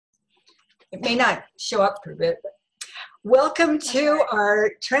It may not show up for a bit. Welcome to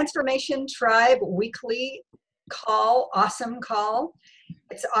our Transformation Tribe weekly call, awesome call.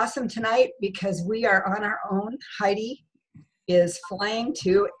 It's awesome tonight because we are on our own. Heidi is flying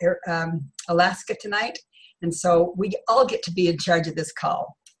to Alaska tonight, and so we all get to be in charge of this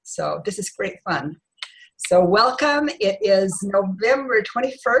call. So this is great fun. So welcome. It is November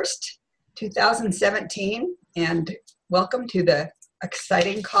 21st, 2017, and welcome to the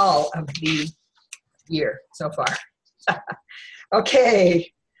exciting call of the year so far.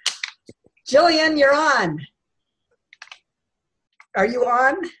 Okay, Jillian, you're on. Are you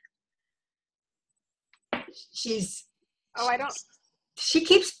on? She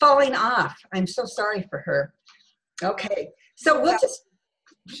keeps falling off. I'm so sorry for her. Okay, so we'll just.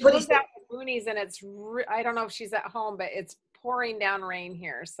 She lives out in Mooney's, and I don't know if she's at home, but it's pouring down rain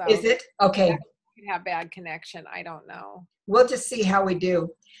here. So is it? Okay. You have bad connection. I don't know. We'll just see how we do.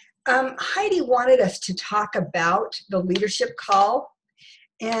 Heidi wanted us to talk about the leadership call,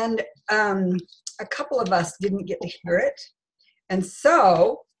 and a couple of us didn't get to hear it. And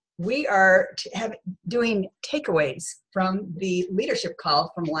so we are doing takeaways from the leadership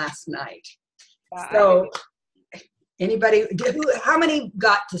call from last night. So anybody, how many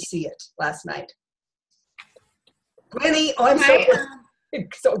got to see it last night? Gwenny, oh, I'm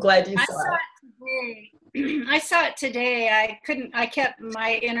so glad you saw it. I saw it today.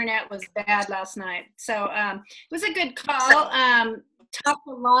 My internet was bad last night. So it was a good call. Talked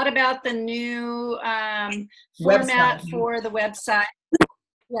a lot about the new format for the website.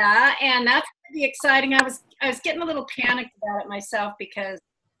 Yeah, and that's pretty exciting. I was getting a little panicked about it myself because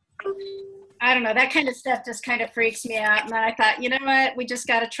I don't know, that kind of stuff just kind of freaks me out. And then I thought, you know what, we just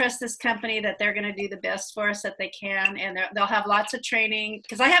got to trust this company that they're going to do the best for us that they can, and they'll have lots of training,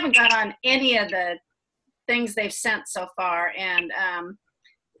 because I haven't got on any of the things they've sent so far, and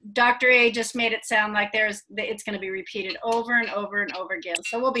Dr. A just made it sound like it's going to be repeated over and over and over again,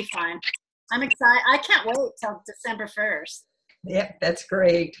 so we'll be fine. I'm excited. I can't wait till December 1st. Yep, that's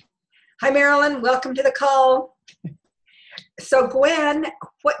great. Hi, Marilyn. Welcome to the call. So, Gwen,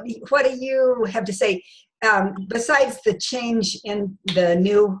 what do you have to say? Besides the change in the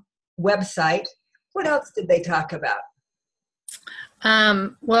new website, what else did they talk about?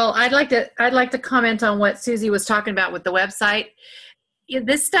 Well, I'd like to comment on what Susie was talking about with the website.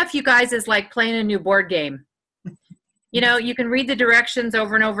 This stuff, you guys, is like playing a new board game. You know, you can read the directions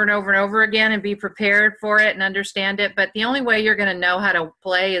over and over and over and over again and be prepared for it and understand it, but the only way you're going to know how to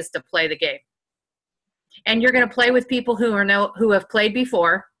play is to play the game. And you're going to play with people who have played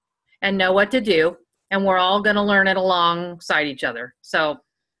before and know what to do, and we're all going to learn it alongside each other. So,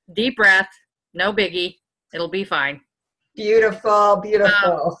 deep breath, no biggie, it'll be fine. Beautiful,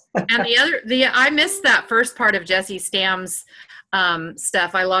 beautiful. And I missed that first part of Jesse Stam's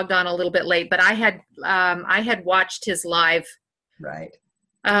stuff. I logged on a little bit late, but I had watched his live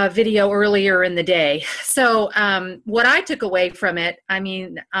video earlier in the day. So what I took away from it,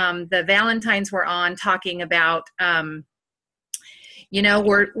 the Valentines were on talking about,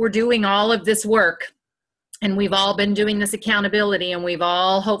 we're doing all of this work, and we've all been doing this accountability, and we've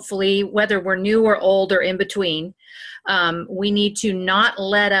all, hopefully, whether we're new or old or in between, we need to not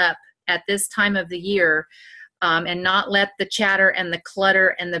let up at this time of the year, and not let the chatter and the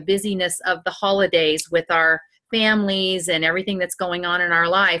clutter and the busyness of the holidays with our families and everything that's going on in our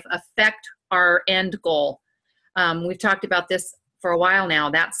life affect our end goal. We've talked about this for a while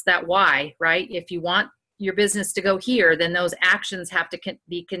now. That's that why, right? If you want your business to go here, then those actions have to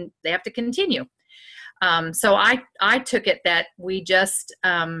they have to continue. So I took it that we just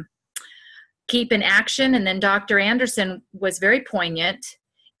keep in action. And then Dr. Anderson was very poignant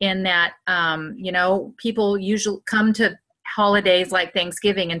in that, people usually come to holidays like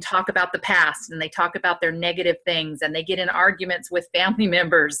Thanksgiving and talk about the past, and they talk about their negative things, and they get in arguments with family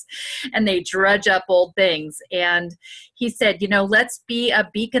members, and they drudge up old things. And he said, let's be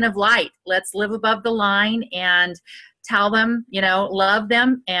a beacon of light. Let's live above the line and tell them, love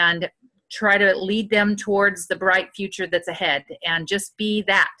them, and try to lead them towards the bright future that's ahead. And just be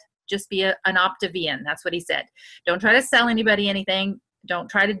that. Just be an Optivian. That's what he said. Don't try to sell anybody anything. Don't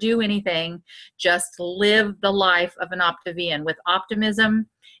try to do anything. Just live the life of an Optivian with optimism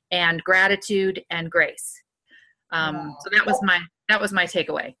and gratitude and grace. So that was my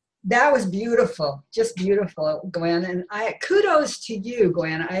takeaway. That was beautiful, just beautiful, Gwen. And kudos to you,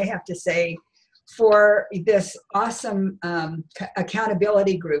 Gwen. I have to say, for this awesome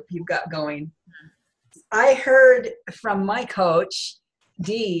accountability group you've got going. I heard from my coach,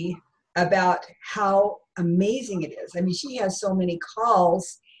 Dee, about how amazing it is. I mean, she has so many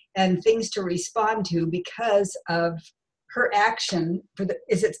calls and things to respond to because of her action for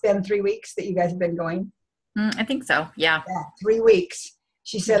is it's been 3 weeks that you guys have been going? I think so. Yeah. Yeah, 3 weeks.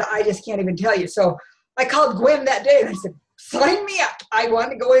 She said, I just can't even tell you. So I called Gwen that day and I said, sign me up. I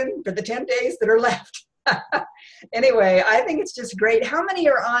want to go in for the 10 days that are left. Anyway, I think it's just great. How many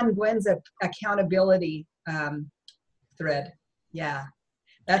are on Gwen's accountability thread? Yeah.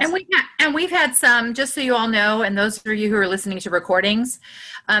 We've had some, just so you all know, and those of you who are listening to recordings,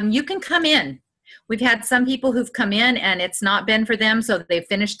 you can come in. We've had some people who've come in and it's not been for them, so they've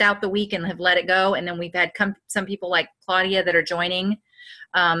finished out the week and have let it go. And then we've had some people like Claudia that are joining.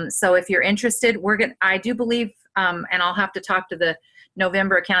 So if you're interested, I do believe, and I'll have to talk to the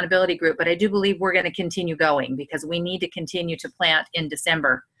November accountability group, but I do believe we're going to continue going because we need to continue to plant in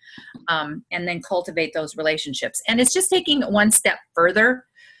December and then cultivate those relationships. And it's just taking it one step further.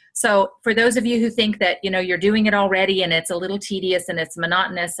 So for those of you who think that, you're doing it already and it's a little tedious and it's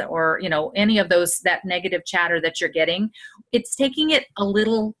monotonous or, any of that negative chatter that you're getting, it's taking it a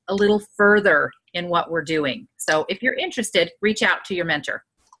little further in what we're doing. So if you're interested, reach out to your mentor.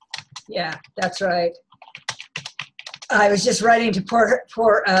 Yeah, that's right. I was just writing to poor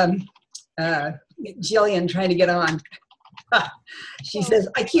Jillian trying to get on. She says,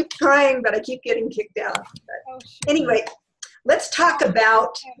 I keep trying, but I keep getting kicked out. Anyway, let's talk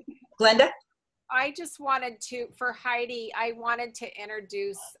about Glenda. I just wanted to, for Heidi, I wanted to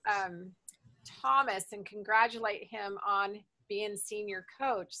introduce Thomas and congratulate him on being senior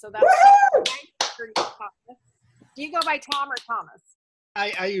coach. So that's nice for you, Thomas. Do you go by Tom or Thomas?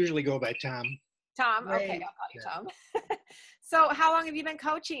 I usually go by Tom. Tom, Right. okay, I'll call you Tom. So how long have you been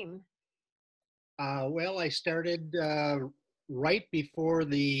coaching? Well, I started right before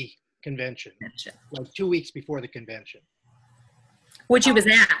the convention, like 2 weeks before the convention. Which he was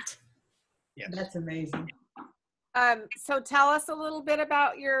at. Yes. That's amazing. So tell us a little bit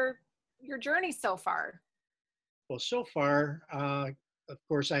about your journey so far. Well, so far, of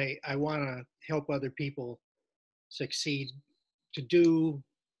course, I want to help other people succeed to do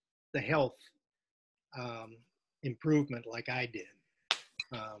the health improvement like I did.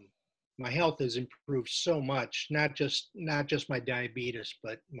 My health has improved so much, not just my diabetes,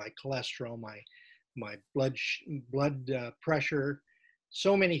 but my cholesterol, my blood pressure.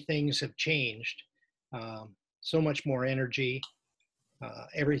 So many things have changed. So much more energy.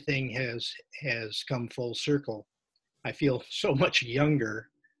 Everything has come full circle. I feel so much younger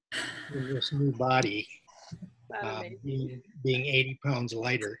in this new body, being 80 pounds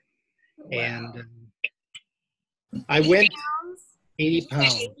lighter. Wow. And I went 80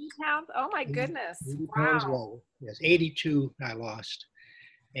 pounds. 80 pounds? Oh my goodness. 80 pounds Wow. low. Yes, 82 I lost.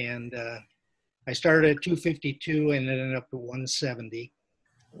 And I started at 252 and ended up at 170.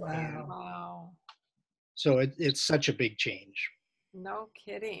 Wow. Wow. So it's such a big change. No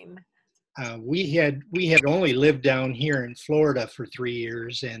kidding. We had only lived down here in Florida for 3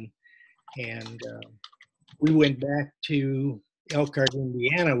 years, and we went back to Elkhart,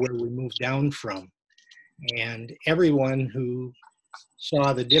 Indiana, where we moved down from. And everyone who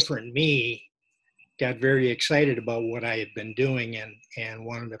saw the different me got very excited about what I had been doing and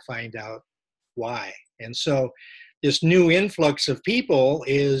wanted to find out why. And so this new influx of people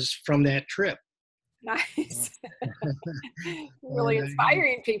is from that trip. Nice. Really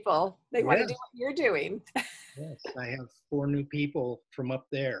inspiring people. They want to do what you're doing. Yes, I have 4 new people from up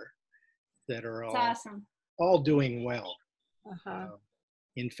there that are That's awesome. all doing well. Uh-huh.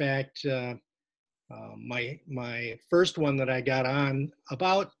 In fact, my first one that I got on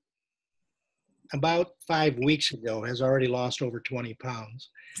about 5 weeks ago has already lost over 20 pounds.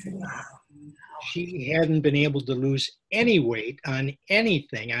 Wow. She hadn't been able to lose any weight on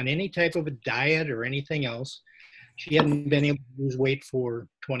anything, on any type of a diet or anything else. She hadn't been able to lose weight for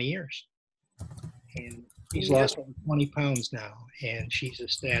 20 years. And she's lost over 20 pounds now, and she's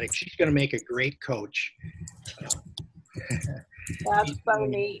ecstatic. She's going to make a great coach. That's so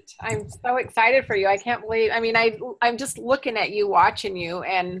neat. I'm so excited for you. I can't believe, I'm just looking at you, watching you,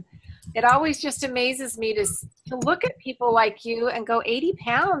 and it always just amazes me to look at people like you and go 80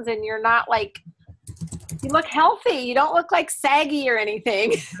 pounds and you're not like, you look healthy. You don't look like saggy or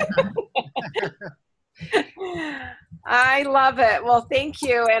anything. I love it. Well, thank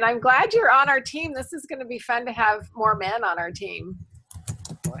you. And I'm glad you're on our team. This is going to be fun to have more men on our team.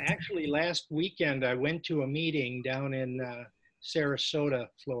 Well, actually, last weekend I went to a meeting down in Sarasota,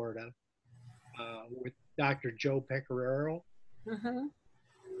 Florida, with Dr. Joe Pecoraro. Mm-hmm.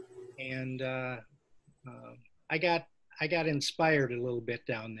 And I got inspired a little bit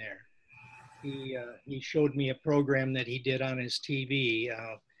down there. He showed me a program that he did on his TV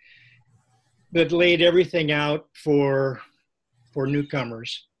that laid everything out for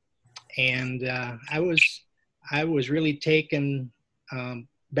newcomers, and I was I was really taken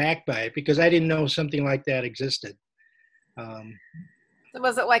back by it because I didn't know something like that existed. So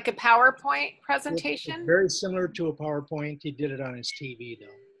was it like a PowerPoint It's presentation? very similar to a PowerPoint. He did it on his TV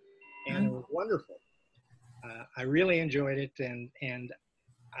though, and it was wonderful. I really enjoyed it, and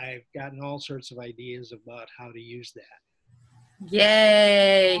I've gotten all sorts of ideas about how to use that.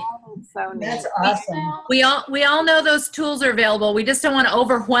 Yay. Oh, so neat. That's awesome. We all know those tools are available. We just don't want to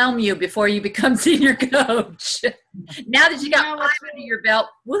overwhelm you before you become senior coach. Now that you got You know, 5 under your belt,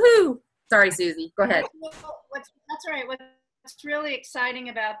 woohoo. Sorry, Susie. Go ahead. That's right. What's really exciting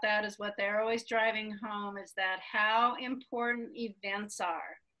about that is what they're always driving home is that how important events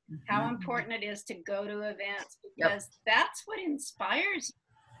are, how important it is to go to events, because that's what inspires you.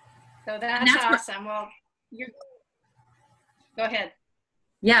 So that's awesome. Well, go ahead.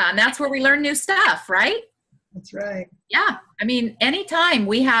 Yeah, and that's where we learn new stuff, right? That's right. Yeah. I mean, anytime,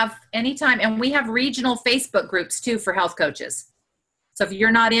 and we have regional Facebook groups too for health coaches. So if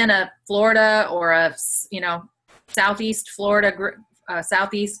you're not in a Florida or a, Southeast Florida group,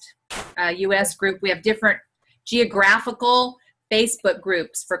 Southeast US group, we have different geographical Facebook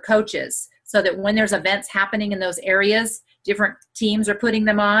groups for coaches so that when there's events happening in those areas, different teams are putting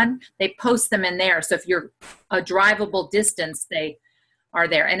them on, they post them in there. So if you're a drivable distance, they are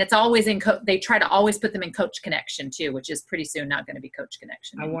there. And it's always they try to always put them in Coach Connection too, which is pretty soon not going to be Coach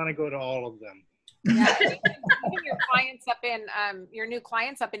Connection. I want to go to all of them. Yeah, even your clients up in your new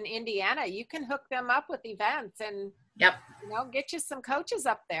clients up in Indiana, you can hook them up with events and get you some coaches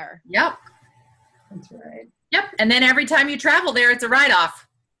up there. Yep. That's right. Yep. And then every time you travel there, it's a write-off.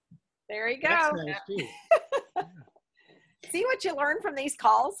 There you go. That's nice too. See what you learn from these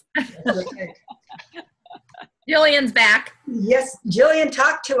calls? Okay. Jillian's back. Yes, Jillian,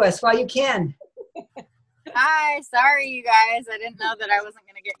 talk to us while you can. Hi, sorry you guys. I didn't know that I wasn't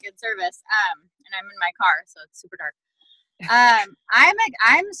going to get good service. And I'm in my car, so it's super dark.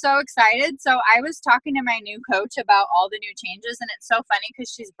 I'm so excited. So I was talking to my new coach about all the new changes, and it's so funny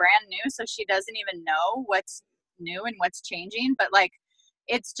because she's brand new, so she doesn't even know what's new and what's changing. But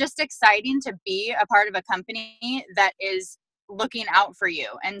it's just exciting to be a part of a company that is looking out for you.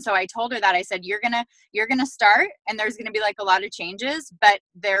 And so I told her that. I said, you're gonna start, and there's gonna be a lot of changes, but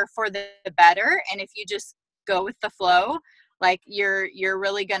they're for the better. And if you just go with the flow, you're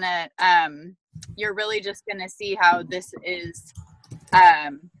really gonna you're really just gonna see how this is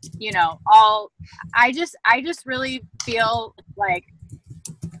all. I just really feel like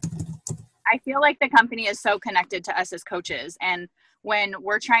the company is so connected to us as coaches, and when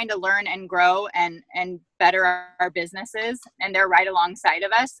we're trying to learn and grow and better our businesses, and they're right alongside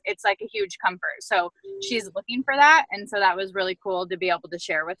of us, it's like a huge comfort. So she's looking for that. And so that was really cool to be able to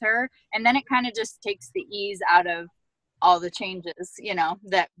share with her. And then it kind of just takes the ease out of all the changes,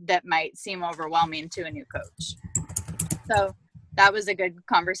 that might seem overwhelming to a new coach. So that was a good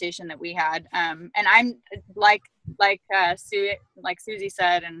conversation that we had. And I'm like Susie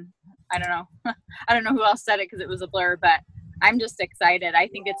said, and I don't know who else said it because it was a blur, but I'm just excited. I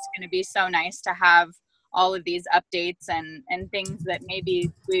think it's going to be so nice to have all of these updates and things that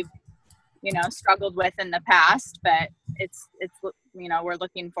maybe we've, struggled with in the past, but it's we're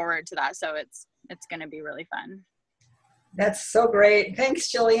looking forward to that. So it's going to be really fun. That's so great. Thanks,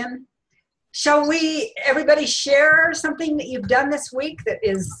 Jillian. Shall everybody share something that you've done this week that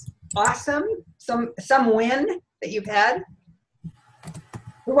is awesome? Some win that you've had?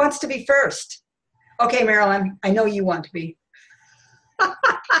 Who wants to be first? Okay, Marilyn, I know you want to be.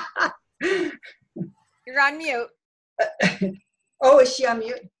 You're on mute. Oh, is she on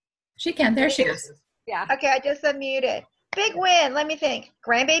mute? She can. There she is. Yeah. Okay, I just unmuted. Big win. Let me think.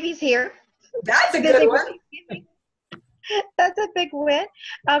 Grandbaby's here. That's a good one. That's a big win.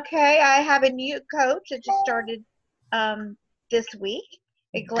 Okay, I have a new coach that just started this week.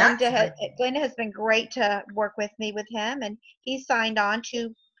 Glenda has been great to work with him, and he signed on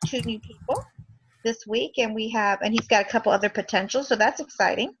to 2 new people this week, and he's got a couple other potentials, so that's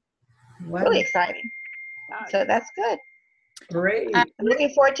exciting. Wow. Really exciting. So that's good. Great. I'm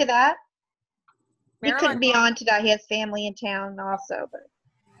looking forward to that. He Marilyn, couldn't be on today. He has family in town also, but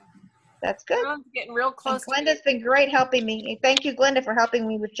that's good. Marilyn's getting real close. And Glenda's been great helping me. Thank you, Glenda, for helping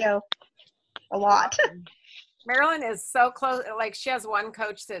me with Joe a lot. Marilyn is so close. She has one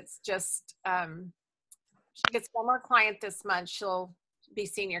coach that's just, she gets one more client this month. She'll be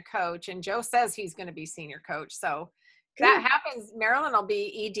senior coach, and Joe says he's going to be senior coach. So that happens. Marilyn will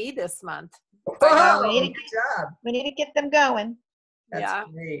be ED this month. Oh, good job. We need to get them going. That's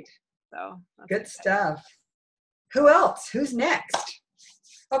great. So good stuff. Who else? Who's next?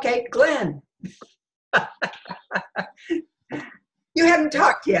 Okay, Glenn. You haven't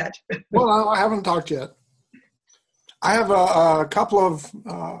talked yet. Well, I haven't talked yet. I have a couple of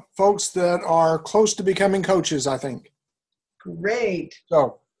folks that are close to becoming coaches, I think. Great.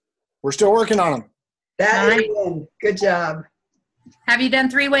 So we're still working on them. That is good. Good job. Have you done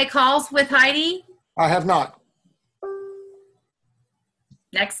three-way calls with Heidi? I have not.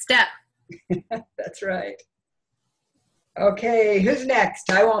 Next step. That's right. Okay, who's next?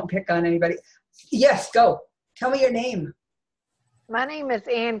 I won't pick on anybody. Yes, go. Tell me your name. My name is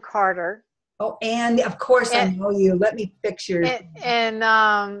Ann Carter. Oh, and of course I know you. Let me fix your.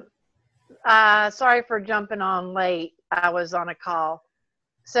 Sorry for jumping on late. I was on a call.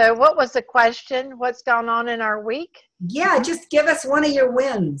 So what was the question? What's going on in our week? Yeah, just give us one of your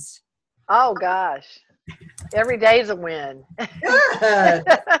wins. Oh, gosh. Every day's a win. Good.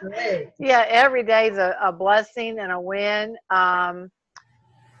 Great. Yeah, every day's a blessing and a win.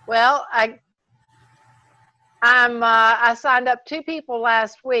 Well, I signed up 2 people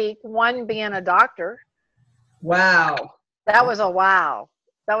last week, one being a doctor. Wow. That was a wow.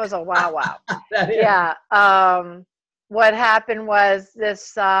 That was a wow. That is. Yeah. What happened was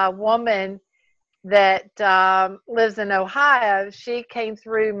this woman that lives in Ohio, she came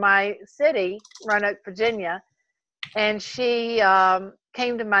through my city, Roanoke, Virginia, and she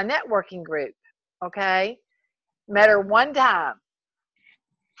came to my networking group, okay? Met her one time.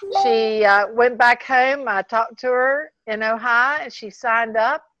 She went back home. I talked to her in Ohio, and she signed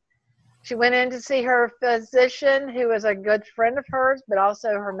up. She went in to see her physician, who is a good friend of hers, but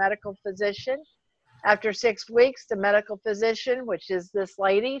also her medical physician. After 6 weeks, the medical physician, which is this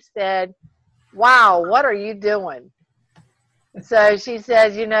lady, said, "Wow, what are you doing?" So she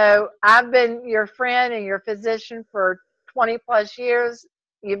says, "You know, I've been your friend and your physician for 20 plus years.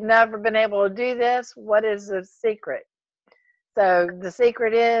 You've never been able to do this. What is the secret?" So the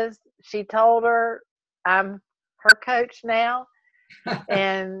secret is, she told her, I'm her coach now.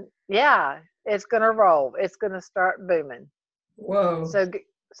 And yeah, it's going to roll. It's going to start booming. Whoa.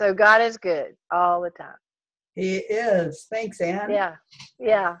 So God is good all the time. He is. Thanks, Ann. Yeah.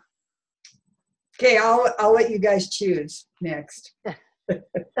 Yeah. Okay, I'll let you guys choose next.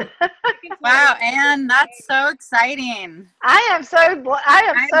 Wow, Ann, that's so exciting. I am so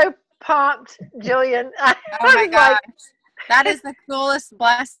pumped, Jillian. Oh my gosh. That is the coolest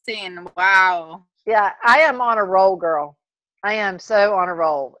blessing. Wow. Yeah, I am on a roll, girl. I am so on a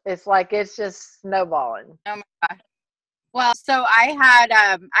roll. It's like it's just snowballing. Oh my gosh. Well, so I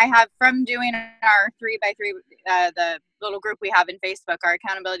have from doing our 3x3, the little group we have in Facebook, our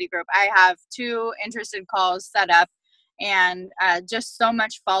accountability group, I have 2 interested calls set up, and just so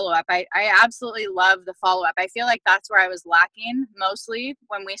much follow-up. I absolutely love the follow-up. I feel like that's where I was lacking mostly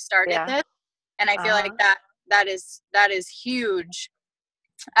when we started this. And I feel like that is huge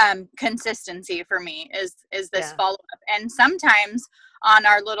consistency for me is this follow-up. And sometimes on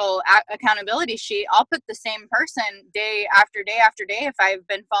our little accountability sheet, I'll put the same person day after day after day if I've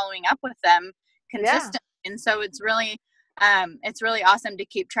been following up with them consistently. And so it's really awesome to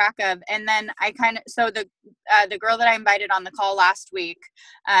keep track of. And then so the girl that I invited on the call last week,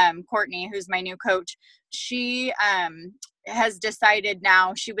 Courtney, who's my new coach, she has decided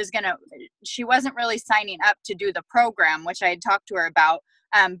now she wasn't really signing up to do the program, which I had talked to her about.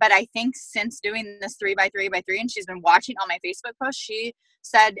 But I think since doing this 3x3x3, and she's been watching all my Facebook posts, she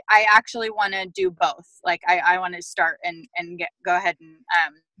said, I actually want to do both. Like I want to start and go ahead and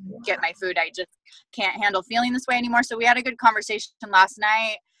get my food. I just can't handle feeling this way anymore. So we had a good conversation last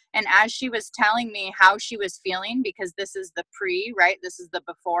night. And as she was telling me how she was feeling, because this is the right? This is the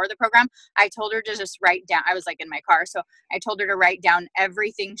before the program. I told her to just write down, I was like in my car. So I told her to write down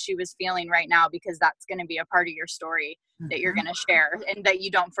everything she was feeling right now, because that's going to be a part of your story that you're going to share and that you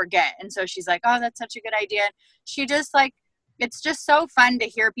don't forget. And so she's like, oh, that's such a good idea. She just like, it's just so fun to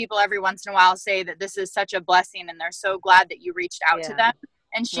hear people every once in a while say that this is such a blessing and they're so glad that you reached out to them.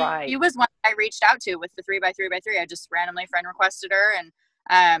 And she was one I reached out to with the 3x3x3. I just randomly friend requested her. And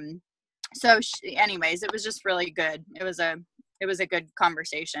anyways, it was just really good. It was a good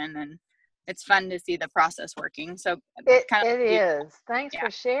conversation, and it's fun to see the process working. So it is. Thanks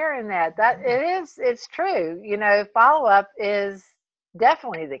for sharing that. It's true. You know, follow-up is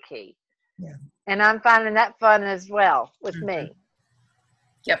definitely the key. Yeah. And I'm finding that fun as well with me.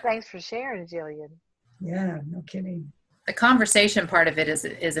 Yep. Thanks for sharing, Jillian. Yeah, no kidding. The conversation part of it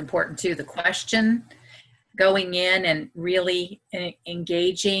is important too. The question, going in and really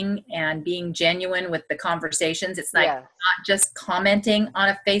engaging and being genuine with the conversations. It's like not just commenting on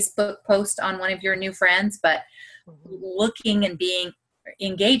a Facebook post on one of your new friends, but looking and being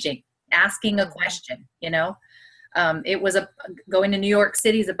engaging, asking a question, you know. It was going to New York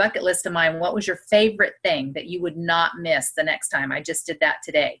City is a bucket list of mine. What was your favorite thing that you would not miss the next time? I just did that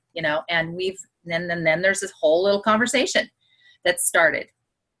today, and then there's this whole little conversation that started.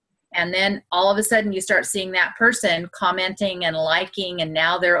 And then all of a sudden you start seeing that person commenting and liking, and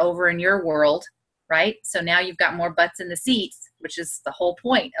now they're over in your world, right? So now you've got more butts in the seats, which is the whole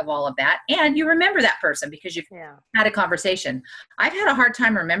point of all of that. And you remember that person because you've had a conversation. I've had a hard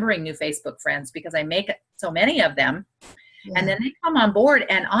time remembering new Facebook friends because I make so many of them. Yeah. And then they come on board,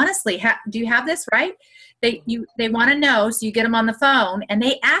 and honestly, do you have this, right? They want to know, so you get them on the phone, and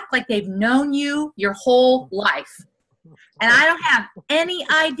they act like they've known you your whole life. And I don't have any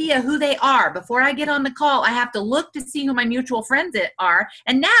idea who they are. Before I get on the call, I have to look to see who my mutual friends are.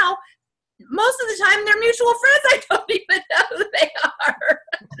 And now, most of the time, they're mutual friends. I don't even know who they are.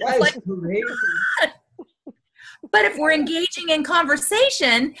 That's crazy. But if we're engaging in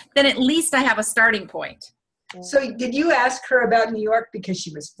conversation, then at least I have a starting point. So did you ask her about New York because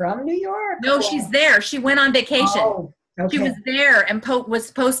she was from New York? No, she's there. She went on vacation. Oh, okay. She was there and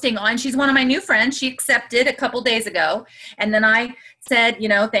was posting on. She's one of my new friends. She accepted a couple days ago. And then I said,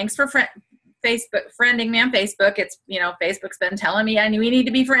 thanks for Facebook friending me on Facebook. It's, Facebook's been telling me we need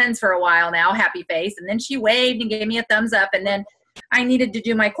to be friends for a while now, happy face. And then she waved and gave me a thumbs up. And then I needed to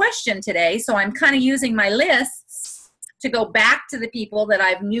do my question today. So I'm kind of using my lists to go back to the people that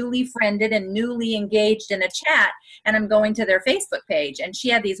I've newly friended and newly engaged in a chat. And I'm going to their Facebook page. And she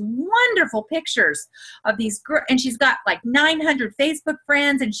had these wonderful pictures of these girls. And she's got like 900 Facebook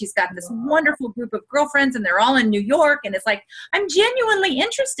friends. And she's got this wonderful group of girlfriends. And they're all in New York. And it's like, I'm genuinely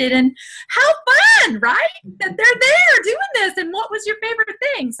interested in how fun, right? That they're there doing this. And what was your favorite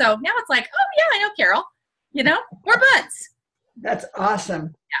thing? So now it's like, oh yeah, I know Carol. We're buds. That's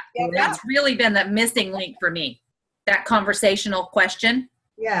awesome. Yeah. That's really been the missing link for me. That conversational question.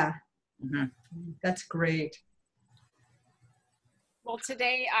 Yeah. Mm-hmm. That's great. Well,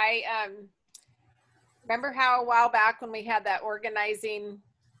 today I remember how a while back when we had that organizing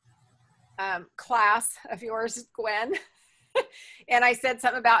class of yours, Gwen, and I said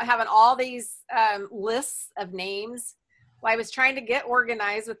something about having all these lists of names. Well, I was trying to get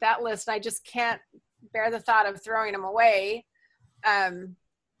organized with that list. I just can't bear the thought of throwing them away.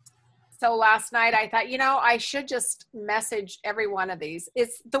 So last night I thought, I should just message every one of these.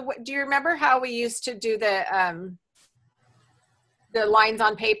 Do you remember how we used to do the lines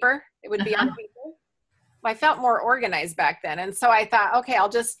on paper? It would be on paper. I felt more organized back then. And so I thought, okay, I'll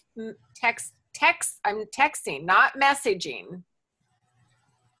just text. I'm texting, not messaging.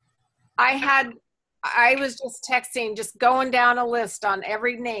 I was just texting, just going down a list on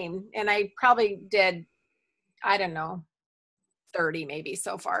every name. And I probably did, I don't know, 30 maybe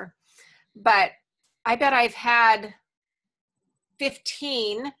so far. But I bet I've had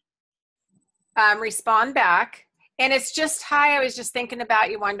 15 respond back. And it's just, hi, I was just thinking about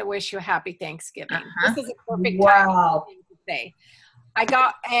you, wanted to wish you a happy Thanksgiving. This is a perfect time to say. I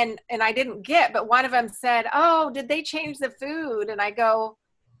got, and I didn't get, but one of them said, oh, did they change the food? And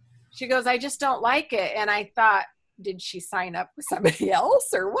she goes, I just don't like it. And I thought, did she sign up with somebody else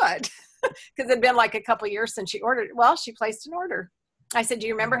or what? Because it'd been like a couple years since she ordered. Well, she placed an order. I said, do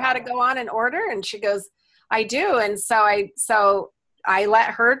you remember how to go on and order? And she goes, I do. And so I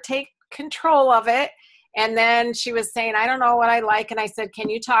let her take control of it. And then she was saying, I don't know what I like. And I said, can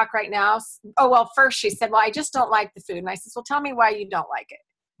you talk right now? Oh, well, first she said, well, I just don't like the food. And I said, well, tell me why you don't like it.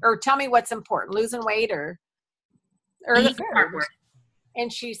 Or tell me what's important, losing weight or the food.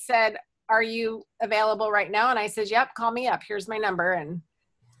 And she said, are you available right now? And I said, yep, call me up. Here's my number. And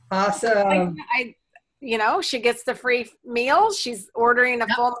awesome. She gets the free meals. She's ordering a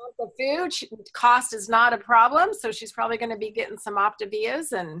full month of food. Cost is not a problem. So she's probably going to be getting some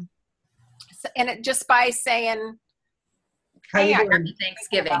Optavias and it just by saying, hey, happy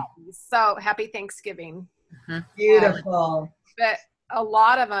Thanksgiving. So happy Thanksgiving. Mm-hmm. Beautiful. But a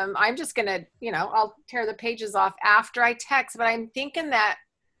lot of them, I'm just going to, I'll tear the pages off after I text, but I'm thinking that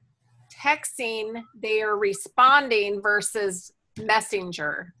texting, they are responding versus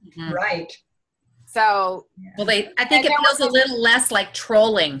messenger. Mm-hmm. Right. So, well, I think it feels a little less like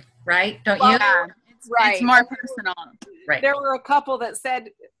trolling, right? Don't you? Yeah, it's more personal. Right. There were a couple that said,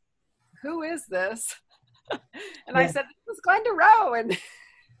 who is this? And I said, this is Glenda Rowe. And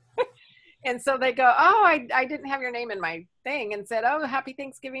and so they go, oh, I didn't have your name in my thing, and said, oh, happy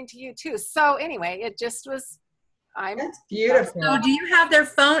Thanksgiving to you too. So anyway, it just was, that's beautiful. So do you have their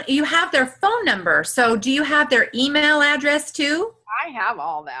phone? You have their phone number. So do you have their email address too? I have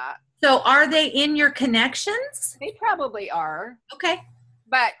all that. So are they in your connections? They probably are. Okay.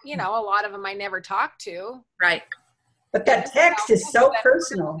 But, a lot of them I never talk to. Right. But that text is so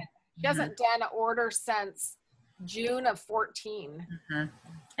personal. She hasn't done an order since June of 14. Mhm.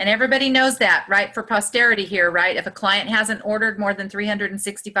 And everybody knows that, right? For posterity here, right? If a client hasn't ordered more than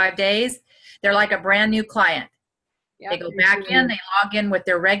 365 days, they're like a brand new client. They go back in, they log in with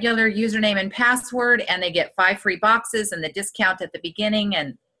their regular username and password, and they get 5 free boxes and the discount at the beginning,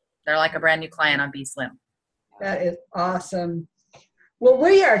 and they're like a brand new client on B-Slim. That is awesome. Well,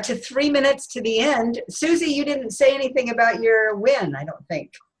 we are to 3 minutes to the end. Susie, you didn't say anything about your win, I don't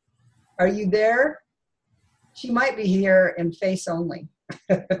think. Are you there? She might be here in face only.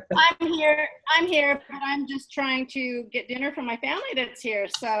 I'm here, but I'm just trying to get dinner for my family that's here.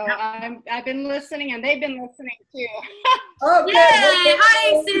 So I've been listening, and they've been listening too. Oh, Yay! good.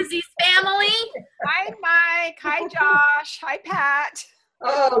 Hi, Susie's family. Hi, Mike. Hi, Josh. Hi, Pat.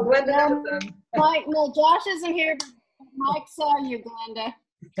 Oh, Glenda knows them. Mike, no, Josh isn't here, but Mike saw you, Glenda.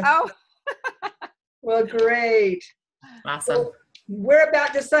 Oh, Well, great. Awesome. Well, we're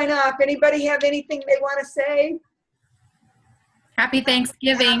about to sign off. Anybody have anything they want to say? Happy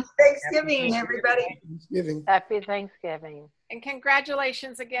Thanksgiving. Thanksgiving, everybody. Thanksgiving. Happy Thanksgiving. and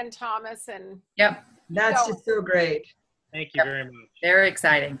congratulations again, Thomas. And Yep, That's just so great. Thank you very much. very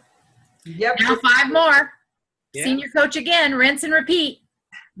exciting. Yep. Now 5 more. Yeah. Senior coach again, rinse and repeat.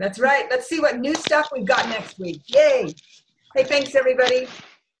 That's right. Let's see what new stuff we've got next week. Yay. Hey, thanks, everybody.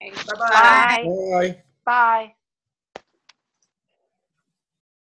 Thanks. Bye-bye. Bye. Bye. Bye.